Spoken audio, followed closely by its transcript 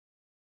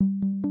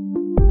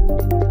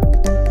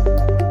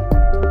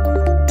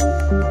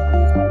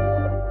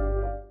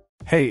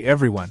Hey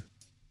everyone!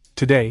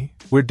 Today,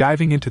 we're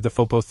diving into the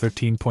FOPO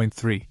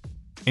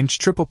 13.3-inch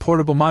triple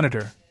portable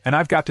monitor, and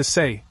I've got to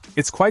say,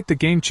 it's quite the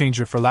game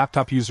changer for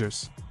laptop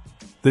users.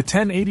 The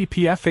 1080p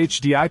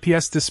FHD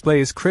IPS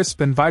display is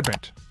crisp and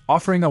vibrant,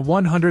 offering a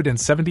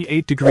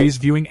 178 degrees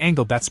viewing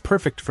angle that's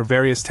perfect for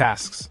various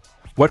tasks.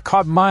 What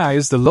caught my eye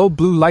is the low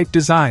blue light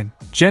design,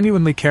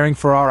 genuinely caring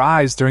for our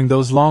eyes during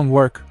those long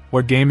work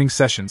or gaming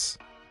sessions.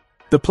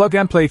 The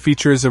plug-and-play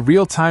feature is a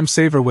real time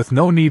saver with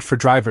no need for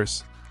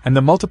drivers, and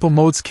the multiple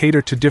modes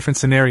cater to different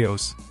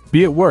scenarios,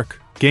 be it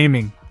work,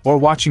 gaming, or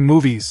watching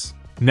movies.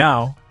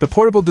 Now, the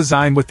portable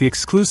design with the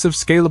exclusive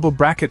scalable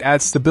bracket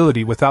adds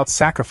stability without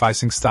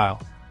sacrificing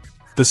style.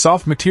 The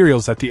soft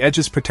materials at the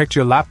edges protect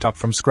your laptop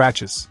from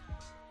scratches.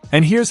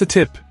 And here's a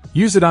tip: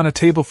 use it on a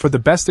table for the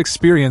best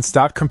experience.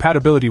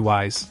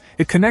 Compatibility-wise,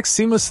 it connects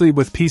seamlessly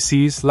with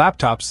PCs,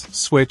 laptops,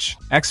 Switch,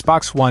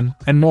 Xbox One,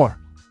 and more.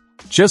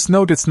 Just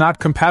note it's not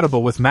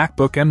compatible with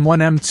MacBook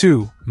M1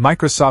 M2,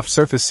 Microsoft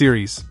Surface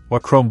Series, or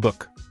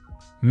Chromebook.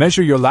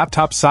 Measure your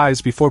laptop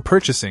size before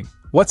purchasing.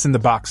 What's in the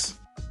box?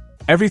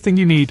 Everything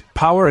you need: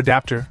 power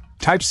adapter,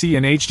 Type-C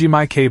and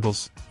HDMI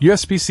cables,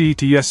 USB-C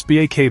to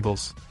USB-A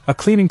cables, a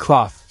cleaning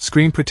cloth,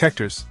 screen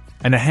protectors,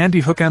 and a handy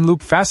hook and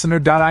loop fastener.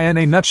 In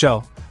a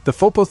nutshell, the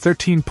FOPO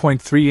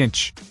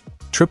 13.3-inch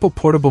triple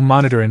portable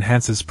monitor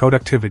enhances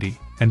productivity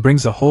and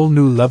brings a whole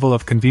new level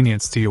of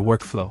convenience to your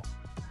workflow.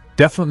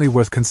 Definitely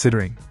worth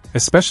considering,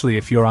 especially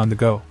if you're on the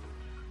go.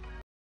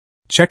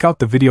 Check out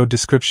the video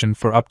description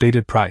for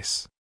updated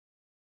price.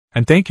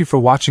 And thank you for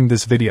watching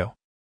this video.